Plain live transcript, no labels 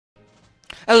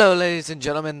Hello ladies and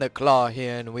gentlemen, the Claw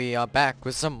here, and we are back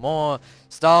with some more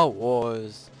Star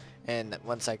Wars. And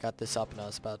once I got this up and I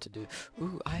was about to do,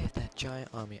 ooh, I have that giant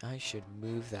army, I should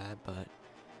move that, but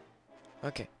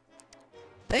okay.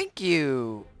 Thank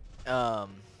you,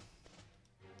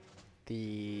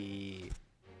 the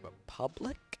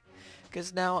Republic?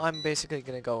 Because now I'm basically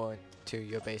gonna go into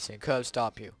your base and curve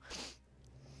stop you.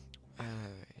 Alright,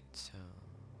 so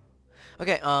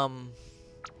okay,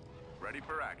 ready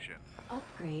for action.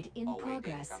 Upgrade in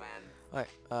progress. alright,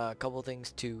 a couple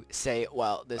things to say.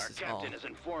 Well, this is all. Our captain has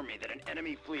informed me that an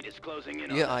enemy fleet is closing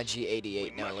in on You're us. IG-88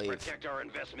 We now, must leave. protect our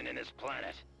investment in this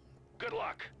planet. Good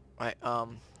luck. Alright,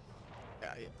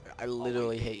 I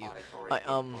literally hate you. Alright,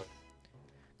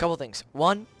 couple things.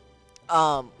 One,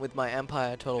 with my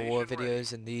Empire Total War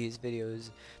videos and these videos,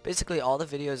 basically all the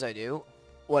videos I do,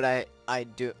 what I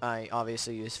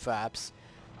obviously use Fraps,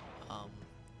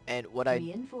 and what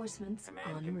Reinforcements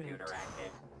en route.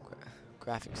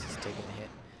 graphics is taking a hit.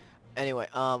 Anyway,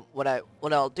 what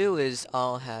I'll do is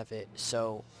I'll have it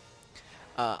so,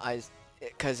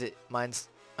 cause mine's,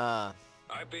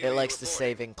 it likes to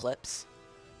save in clips.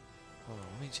 Hold on,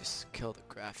 let me just kill the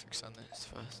graphics on this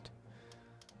first.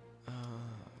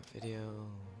 Video.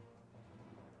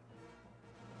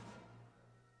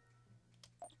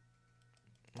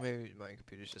 Maybe my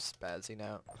computer's just spazzing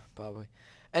out, probably.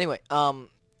 Anyway,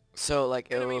 so like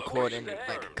it'll record in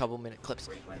like a couple minute clips.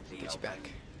 Get you back.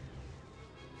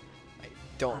 I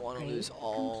don't want to lose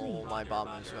all my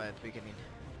bombers right at the beginning,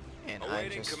 and I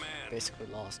just basically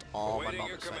lost all my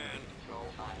bombers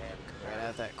right out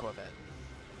of that Corvette.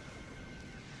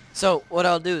 So what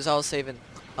I'll do is I'll save it.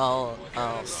 I'll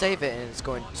save it, and it's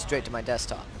going straight to my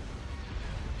desktop.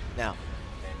 Now,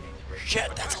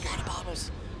 shit, that's a lot of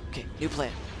bombers. Okay, new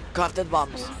plan. Go after the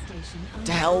bombers.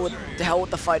 To hell with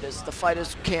the fighters. The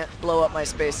fighters can't blow up my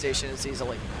space station as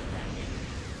easily.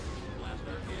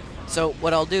 So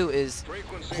what I'll do is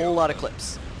a whole lot of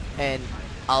clips, and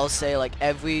I'll say like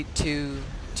every two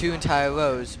entire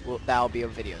rows that'll be a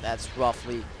video. That's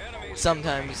roughly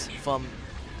sometimes from,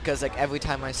 because like every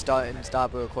time I start and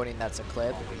stop a recording, that's a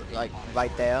clip, like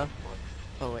right there.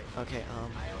 Oh wait, okay,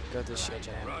 go to the shield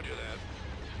generator.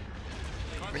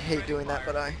 I hate doing that,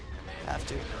 but I have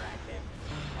to.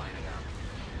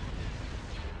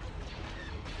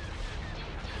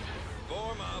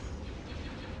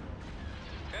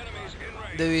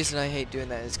 The reason I hate doing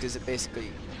that is because it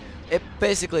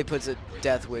basically puts a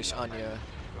death wish on your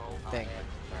thing.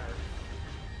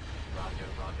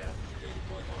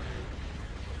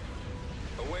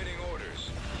 Awaiting orders.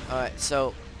 Alright,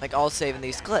 so like I'll save in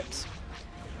these clips,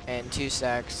 and 2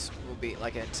 stacks will be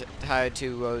like an entire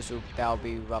 2 rows. That'll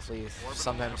be roughly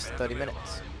sometimes 30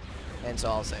 minutes, and so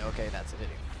I'll say, okay, that's a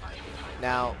video.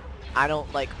 Now, I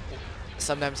don't like.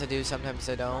 Sometimes I do, sometimes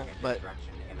I don't, but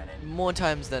more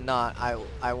times than not,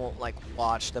 I won't like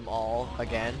watch them all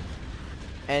again,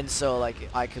 and so like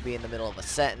I could be in the middle of a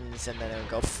sentence and then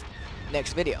it'll go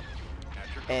next video,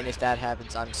 and if that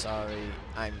happens, I'm sorry.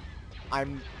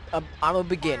 I'm a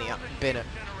beginner.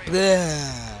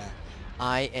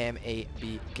 I am a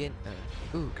beginner.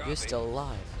 Ooh, you're still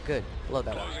alive. Good. Love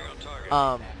that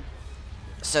one.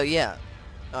 So yeah,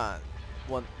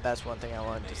 that's one thing I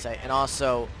wanted to say, and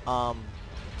also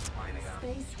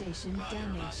Space station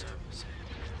damaged.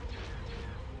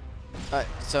 Alright,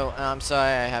 so I'm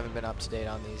sorry I haven't been up to date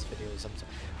on these videos. I'm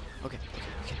sorry. Okay.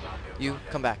 You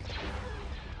come back.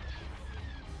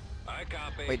 I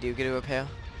copy. Wait, do you get a repair?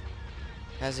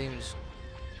 Hasn't even.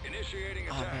 Initiating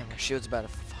Oh attack. man, my shield's about to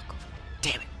fuck over.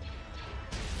 Damn it.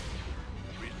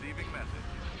 Receiving message.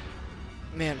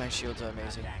 Man, my shields are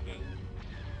amazing.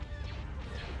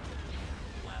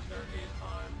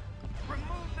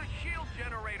 Remove the shield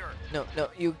generator. No,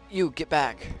 you get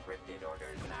back.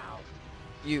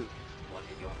 You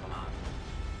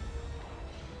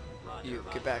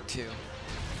get back too.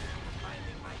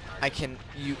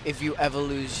 If you ever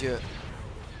lose your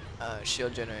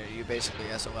shield generator, you basically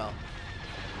SOL.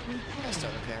 I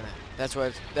start repairing it. That's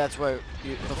why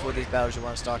before these battles you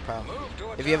want to stockpile.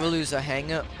 If you ever lose a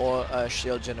hangar or a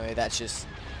shield generator, that's just,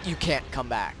 you can't come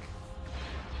back.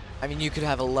 I mean, you could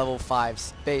have a level 5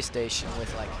 space station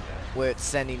with like where it's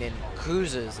sending in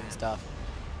cruisers and stuff.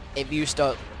 If you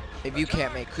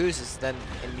can't make cruisers, then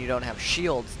and you don't have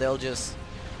shields, they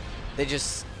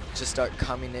just start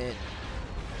coming in.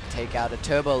 Take out a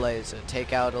turbo laser,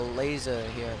 take out a laser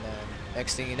here and there.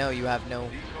 Next thing you know, you have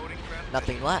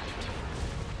nothing left.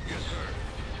 Yes,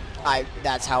 sir.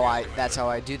 That's how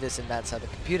I do this, and that's how the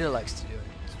computer likes to do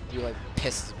it. You like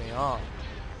pisses me off.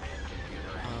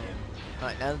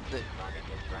 Alright, now that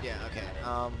yeah, okay.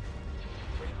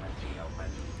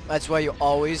 That's why you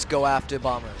always go after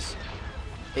bombers.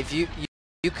 If you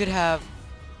could have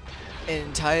an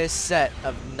entire set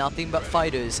of nothing but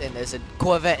fighters and there's a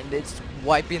Corvette and it's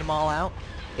wiping them all out.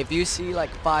 If you see like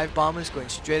 5 bombers going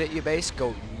straight at your base,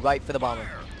 go right for the bomber.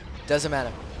 Doesn't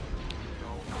matter.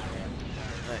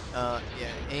 Alright, yeah,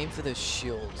 aim for the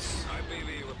shields.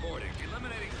 IPV reporting.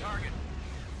 Eliminating target.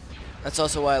 That's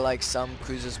also why I like some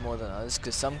cruisers more than others,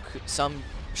 because some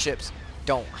ships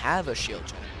don't have a shield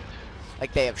generator.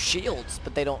 Like they have shields,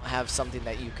 but they don't have something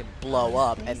that you can blow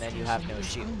up and then you have no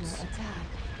shields.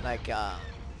 Like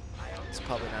it's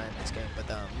probably not in this game, but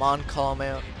the Mon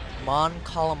Calamari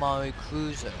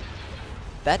cruiser,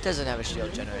 that doesn't have a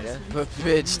shield generator, but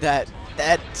bitch,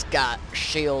 that's got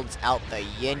shields out the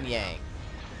yin yang.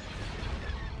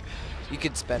 You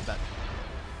could spend that.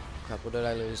 Crap, what did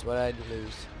I lose? What did I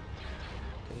lose?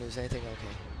 Didn't lose anything?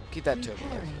 Okay. Keep that turbo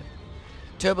laser.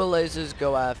 Turbo lasers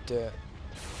go after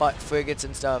frigates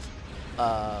and stuff.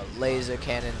 Laser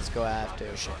cannons go after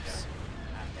ships.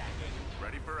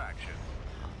 Ready for action.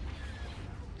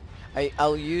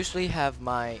 I'll usually have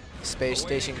my space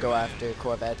station go after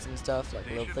corvettes and stuff, like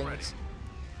little things.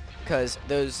 Because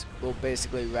those will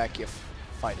basically wreck your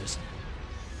fighters.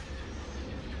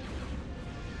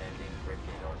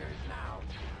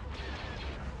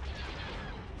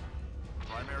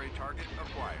 Primary target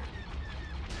acquired.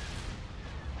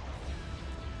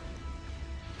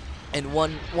 And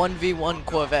 1v1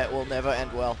 Corvette will never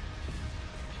end well.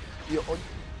 Orbital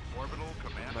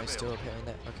command Am I still available. repairing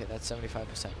that? Okay, that's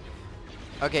 75%.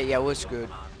 Okay, yeah, we're screwed.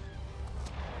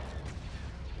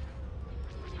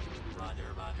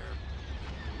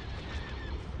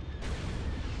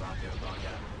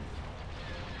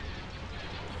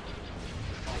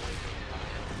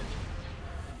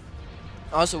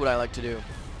 Also, what I like to do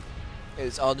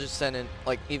is I'll just send in,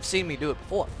 like, you've seen me do it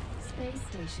before. Space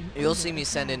station You'll see under me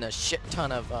send in attack. a shit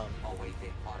ton of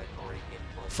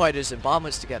fighters and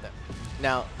bombers together.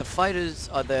 Now, the fighters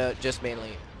are there just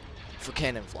mainly for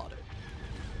cannon fodder.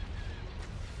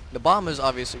 The bombers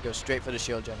obviously go straight for the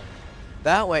shield generator.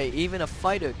 That way, even a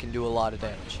fighter can do a lot of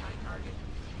damage.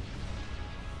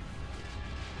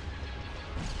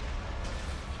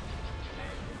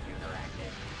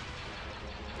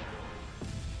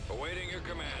 Awaiting your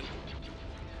command.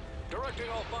 Directing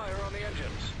all fire on the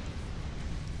engines.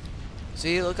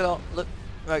 See, look at all, look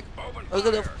Open at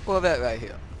the fire. Corvette right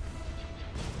here.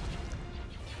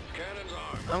 Cannons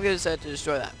armed. I'm gonna set to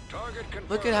destroy that. Target confirmed.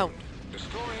 Look at how,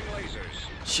 Destroying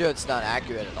lasers. sure it's not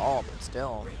accurate at all, but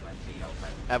still,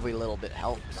 every little bit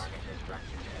helps.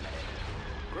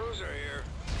 Cruiser here.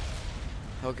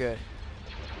 Oh good.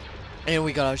 And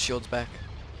we got our shields back.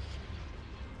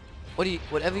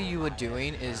 Whatever you were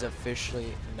doing is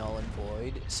officially null and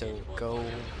void, so go.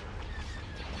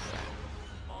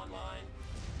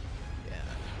 Yeah.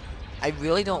 I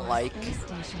really don't like Space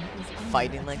station is under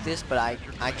fighting like attack. this, but I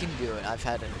can do it.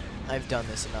 I've done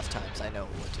this enough times. I know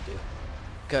what to do.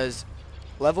 Because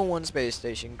level 1 space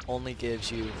station only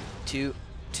gives you two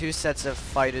sets of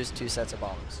fighters, 2 sets of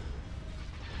bombers.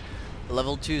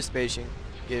 Level 2 spacing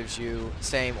gives you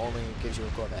only gives you a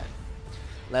Corvette.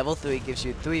 Level 3 gives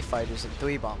you 3 fighters and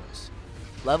 3 bombers.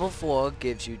 Level 4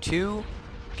 gives you two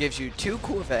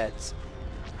Corvettes,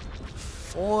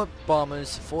 4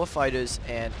 bombers, 4 fighters,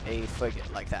 and a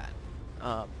frigate like that.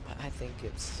 But I think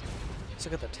let's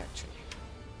look at the tech tree.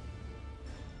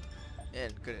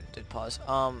 And good, it did pause.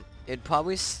 It'd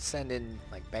probably send in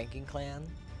like banking clan,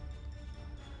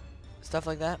 stuff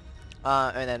like that.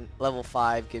 And then level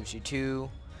 5 gives you two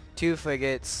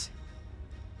frigates,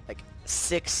 like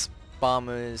 6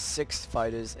 bombers, 6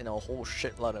 fighters, and a whole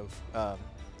shitload of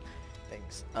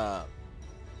things.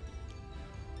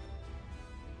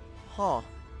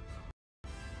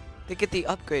 They get the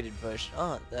upgraded version.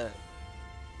 Oh, the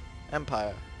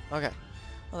Empire. Okay.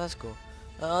 Oh, that's cool.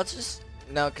 Let's just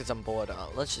now, cause I'm bored.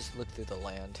 Let's just look through the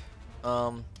land.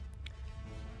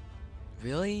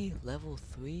 Really? Level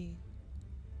 3?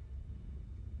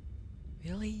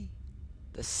 Really?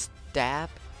 The stab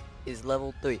is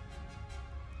level 3.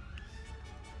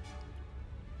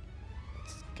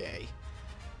 It's gay.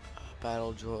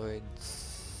 Battle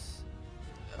droids.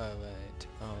 Alright.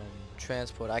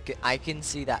 Transport. I can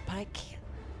see that, but I can't.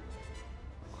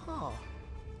 Huh.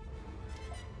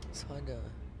 It's hard to.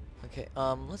 Okay.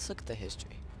 Let's look at the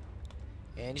history.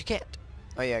 And you can't.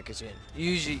 Oh yeah, cause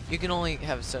you can only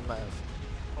have a certain amount of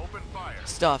Open fire.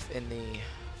 stuff in the.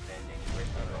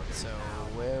 So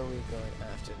where are we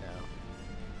going after now?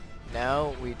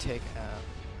 Now we take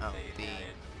out the.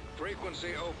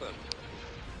 Frequency open.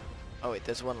 Oh wait,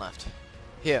 there's one left.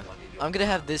 Here, I'm gonna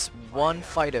have this one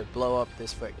fighter blow up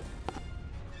this frigate.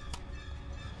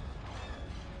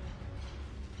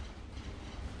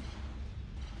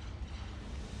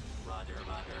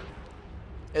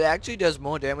 It actually does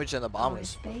more damage than the Our bombers.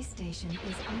 space station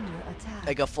is under attack.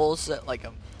 Like a full set, like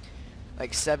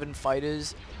 7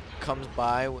 fighters comes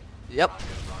by. Yep.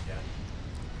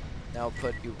 Now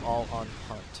put you all on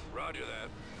hunt. Roger that.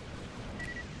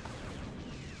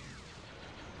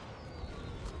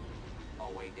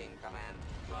 Awaiting command.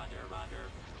 Roger, roger.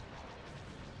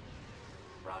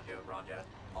 Roger, roger.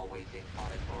 Awaiting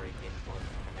auditory input.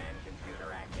 Command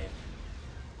computer active.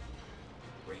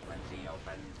 Frequency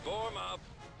open. Form up.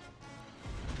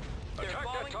 Attack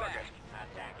that target.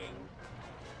 Attacking.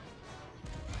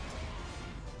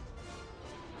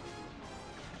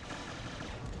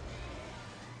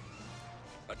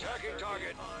 Attacking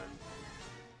target.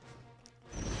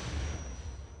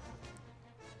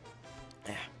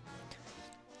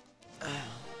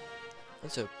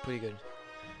 That's a pretty good.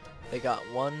 They got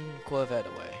 1 Corvette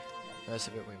away. The rest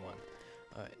of it we won.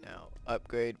 Alright, now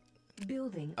upgrade,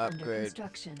 Building under Upgrade.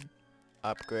 construction.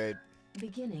 upgrade.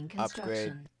 Beginning Upgrade.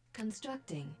 construction.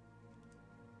 Constructing.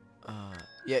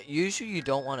 Yeah, usually you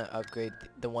don't want to upgrade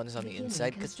the ones on the Beginning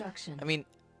inside, because construction. I mean,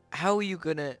 how are you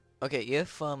gonna? Okay,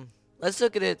 if let's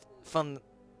look at it from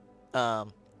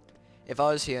if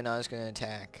I was here and I was gonna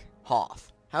attack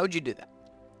Hoth, how would you do that?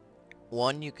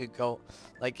 One, you could go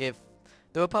like if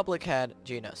the Republic had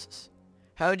Geonosis,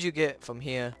 how would you get from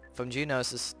here from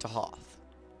Geonosis to Hoth?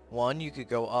 One, you could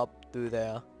go up through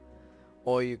there,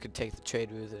 or you could take the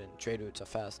trade route, and trade routes are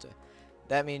faster.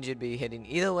 That means you'd be hitting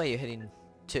either way. You're hitting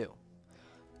 2.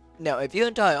 Now, if your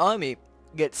entire army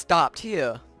gets stopped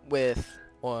here with,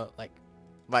 or like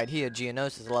right here,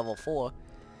 Geonosis level 4,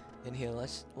 in here,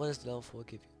 what does level 4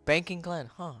 give you? Banking clan,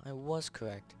 huh? I was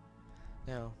correct.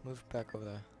 Now, move back over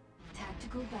there.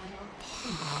 Tactical battle.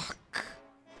 Fuck.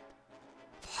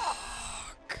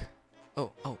 Fuck.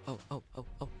 Oh.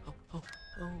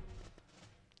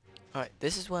 Alright,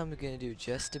 this is what I'm gonna do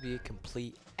just to be a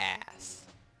complete ass.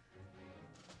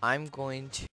 I'm going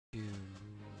to...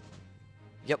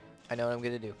 Yep, I know what I'm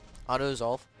gonna do.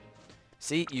 Auto-resolve.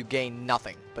 See, you gain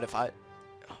nothing. But if I...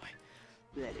 Oh,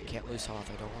 I can't lose Hoth.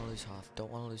 I don't want to lose Hoth.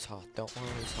 Don't want to lose Hoth. Don't want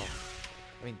to lose Hoth.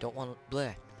 I mean, don't want to...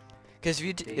 Bleh. Because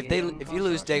if you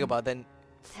lose Dagobah, then...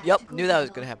 Yep, Tactical knew that was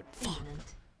battle gonna happen. Fuck.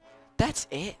 imminent. That's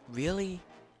it? Really?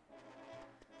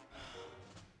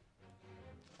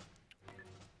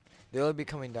 They'll be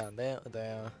coming down there,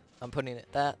 there. I'm putting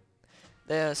it that,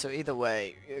 there, so either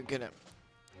way, you're gonna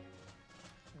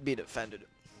be defended.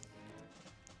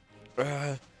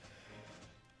 I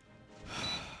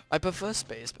prefer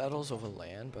space battles over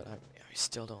land, but I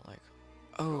still don't like...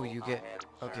 Oh, you get...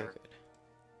 Okay,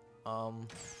 good.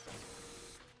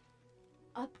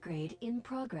 Upgrade in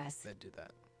progress. Let's do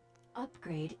that.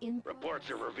 Upgrade in Reports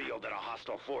have revealed that a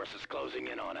hostile force is closing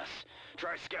in on us.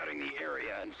 Try scouting the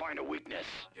area and find a weakness.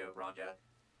 Roger.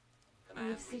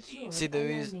 We've secured See, a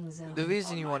landing zone. the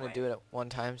reason you want to do it at one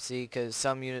time, see, because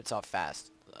some units are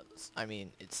fast. I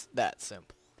mean, it's that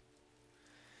simple.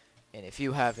 And if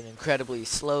you have an incredibly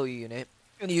slow unit,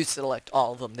 and you select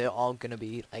all of them, they're all going to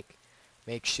be, like,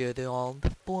 make sure they're all in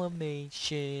the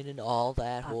formation and all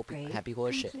that whole Upgrade happy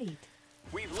horse shit. complete.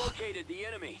 We've located the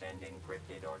enemy. Sending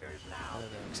encrypted orders I now.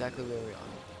 don't know exactly where we are.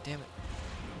 Damn it.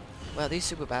 Wow, these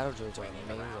super battle droids are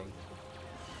amazing.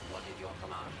 What is your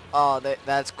command? Oh,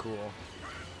 that's cool.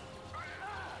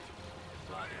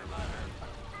 Roger, roger.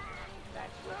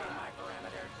 That's within my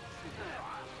parameters.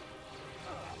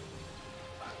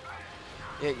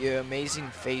 Yeah, your amazing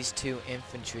Phase 2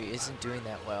 infantry isn't doing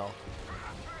that well.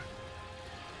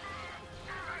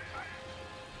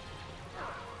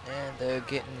 And they're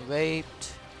getting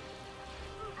raped.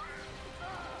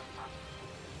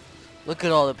 Look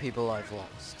at all the people I've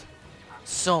lost.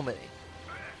 So many.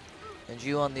 And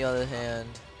you, on the other hand,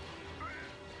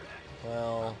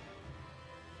 well,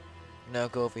 now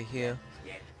go over here.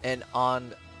 And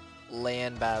on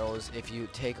land battles, if you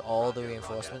take all the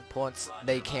reinforcement points,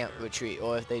 they can't retreat.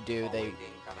 Or if they do,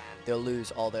 they'll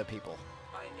lose all their people.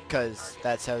 Because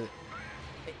that's how...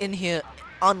 In here,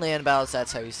 on land battles,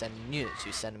 that's how you send units.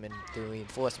 You send them in through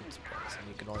reinforcement points. And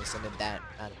you can only send in that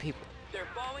amount of people. They're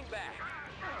falling back.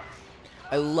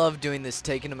 I love doing this,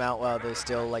 taking them out while they're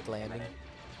still, like, landing.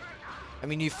 I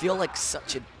mean, you feel like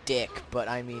such a dick, but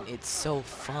I mean, it's so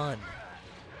fun.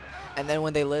 And then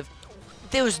when they live,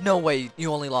 there's no way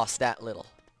you only lost that little.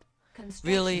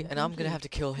 Really? And I'm gonna have to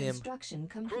kill him. Construction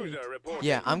complete. Cruiser report.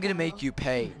 Yeah, I'm gonna make you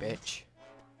pay, bitch.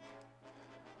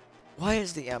 Why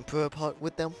is the Emperor part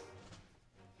with them?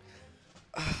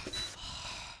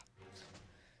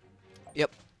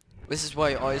 Yep. This is why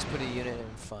you always put a unit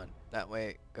in front. That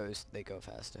way they go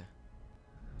faster.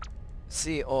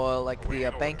 See, or like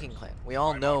the banking clan. We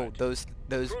all know those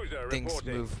things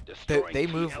reporting. move. Destroying They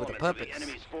key move with a elements of purpose. the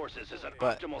enemy's forces is an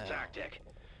But, optimal tactic.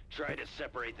 Try to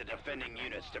separate the defending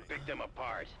units to pick them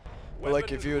apart. But like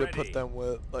if Weapons you were to ready. put them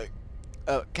with like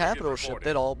a capital ship, reporting.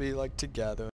 they'd all be like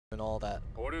together and all that.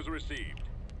 Orders received.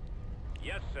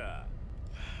 Yes, sir.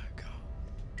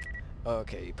 Oh,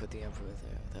 okay, you put the Emperor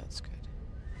there. That's good.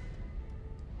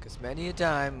 Because many a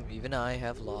time, even I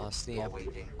have lost the Emperor.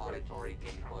 Awaiting auditory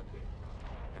input.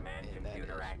 Command And that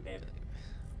computer is active.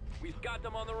 We've got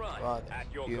them on the run. Father, At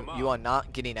your you command. are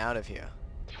not getting out of here.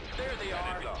 There they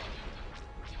are.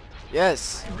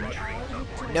 Yes!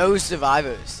 No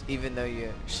survivors, even though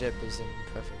your ship is in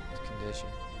perfect condition.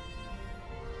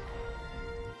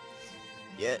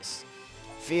 Yes.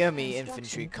 Fear me,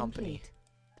 infantry company. Complete.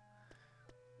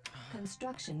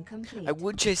 Construction complete. I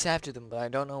would chase after them, but I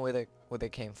don't know where they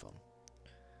came from.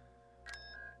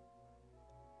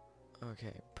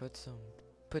 Okay, put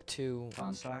two.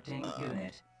 Constructing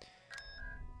unit.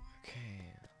 Okay.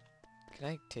 Can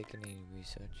I take any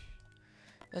research?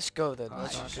 Let's go then.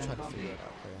 Let's just try to figure it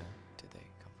out. Where did they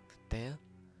come from? There?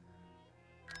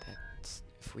 That's,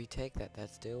 if we take that,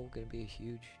 that's still gonna be a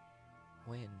huge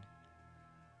win.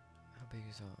 How big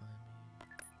is our army?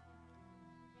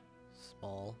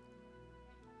 Small.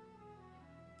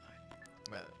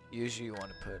 Well, usually you want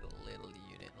to put a little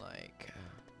unit like.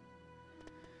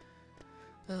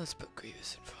 Let's put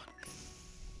Grievous in front.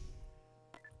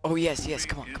 Oh yes, yes,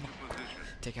 come on, come on.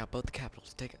 Take out both the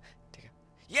capitals. Take out.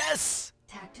 Yes!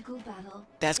 Tactical battle.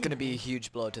 That's gonna be a imminent.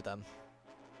 huge blow to them.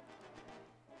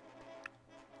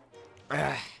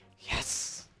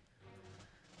 Yes!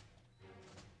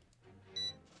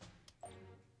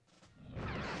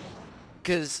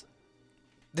 Because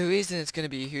the reason it's gonna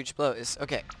be a huge blow is,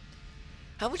 okay,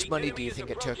 how much money do you think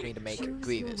it took me to make Choose your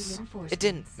Grievous? It reinforcements.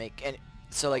 didn't make any.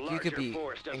 So like you could be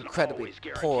incredibly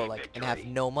poor, like, and have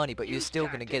no money, but you're Use still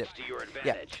gonna get it. tactics to your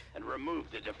Yeah. advantage and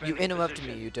remove the You defending interrupted me,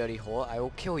 position. you dirty whore. I will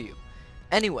kill you.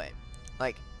 Anyway,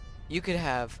 like, you could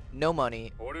have no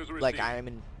money, Orders received. like I am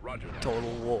in Roger that.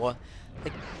 total war,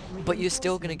 like, but you're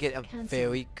still gonna get a Reinforcements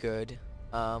very good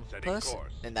Setting person,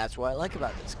 course. and that's what I like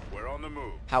about this game. We're on the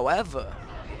move. However,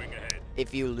 Moving ahead.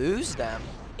 if you lose them,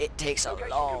 it takes a Okay,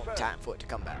 long confirmed. time for it to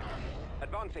come back.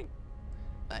 Advancing.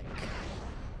 Like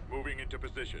Moving into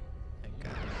position.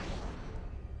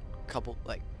 a couple,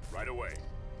 like Right away.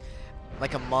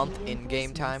 a month in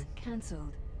game time. Reinforcements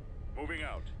Cancelled. Moving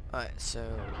out. Alright, so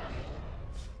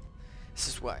this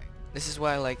is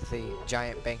why I like the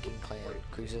giant banking clan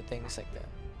cruiser things like that.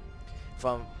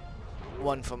 From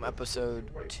episode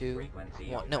 2,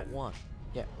 one.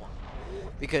 Yeah, one.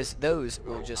 Because those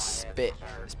will just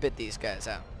spit these guys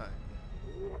out. Alright.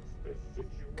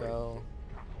 Go.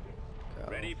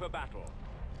 Ready for battle.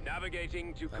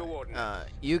 Navigating to coordinates.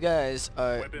 You guys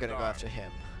are Weapons gonna go armed. after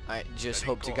him. I just Setting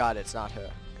hope to course. God it's not her,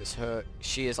 because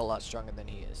she is a lot stronger than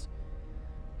he is.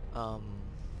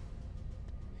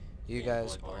 You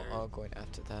guys are all going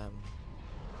after them.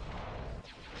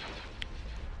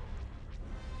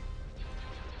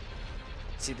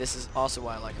 See, this is also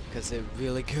why I like them, because they're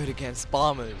really good against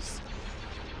bombers.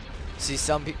 See,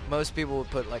 most people would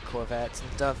put like Corvettes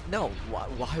and stuff. No,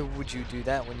 why would you do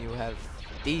that when you have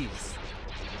these?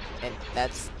 And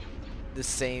that's the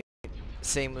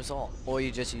same result. Or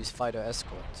you just use fighter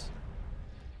escorts.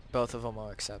 Both of them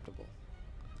are acceptable.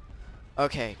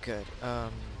 Okay, good.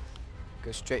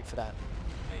 Go straight for that.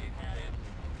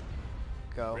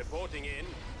 Go. Reporting in.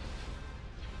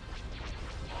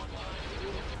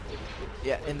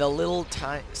 Yeah, and the little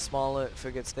smaller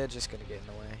frigates, they're just gonna get in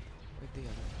the way. Where'd the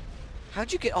other?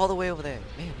 How'd you get all the way over there?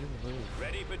 Man, you move.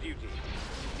 Ready for duty.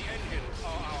 The engines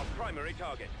are our primary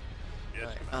target.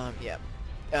 Yes, Alright,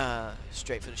 yeah.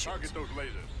 Straight for the shields. Target those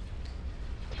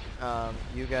lasers.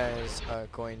 You guys are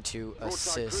going to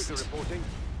Broadside cruiser assist. reporting.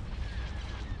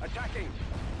 Attacking.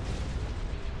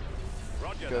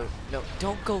 Roger Go. that. No,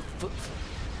 don't go.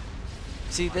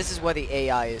 See, this is why the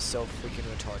AI is so freaking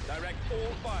retarded. Direct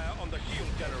all fire on the shield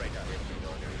generator.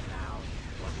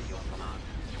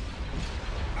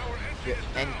 Our engine Yeah, is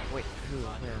and down. wait, who?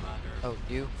 Where? Oh,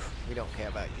 you? We don't care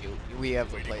about you. We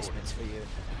have replacements for you.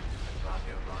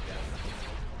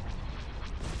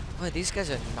 Why, these guys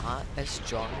are not as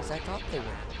strong as I thought they were.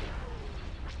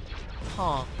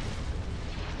 Huh.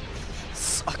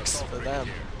 Sucks for them.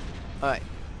 Alright.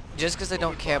 Just because I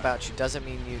don't care about you doesn't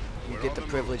mean you get the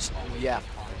privilege. Yeah,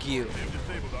 fuck you. They've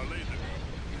disabled our laser.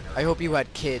 I hope you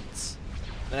had kids.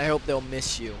 And I hope they'll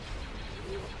miss you.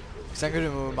 Because I'm going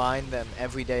to remind them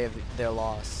every day of their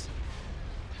loss.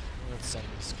 Let's send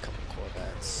these couple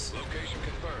Corvettes. Location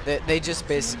confirmed. They just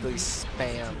basically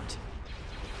spammed.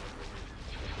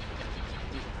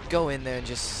 go in there and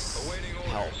just Awaiting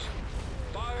help. orders.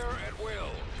 Fire at will.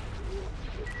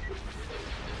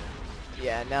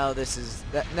 Yeah, now this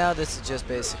is just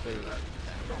basically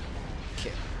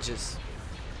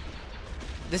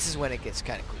this is when it gets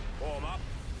kind of cool. Form up.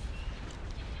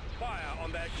 Fire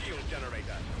on their shield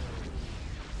generator.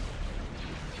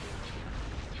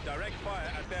 Direct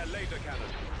fire at their laser cannon.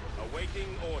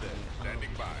 Awaiting orders. Standing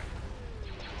by.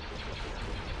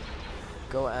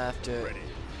 Go after. Ready.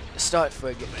 Start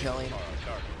frigate killing. Fire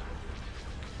target.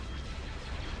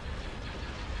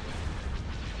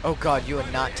 Oh god, you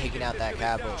are not taking out that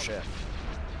capital ship.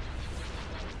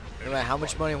 No matter how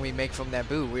much money we make from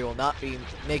Naboo, we will not be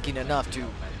making enough to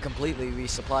completely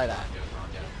resupply that.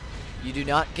 You do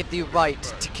not get the right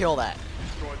to kill that.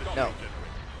 Destroy the No. shield generator.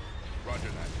 Roger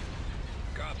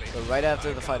that. Copy. Go right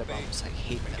after the fighter bombs. I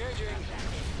hate them. Engaging.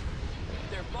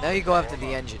 Now you go after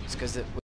the engines, because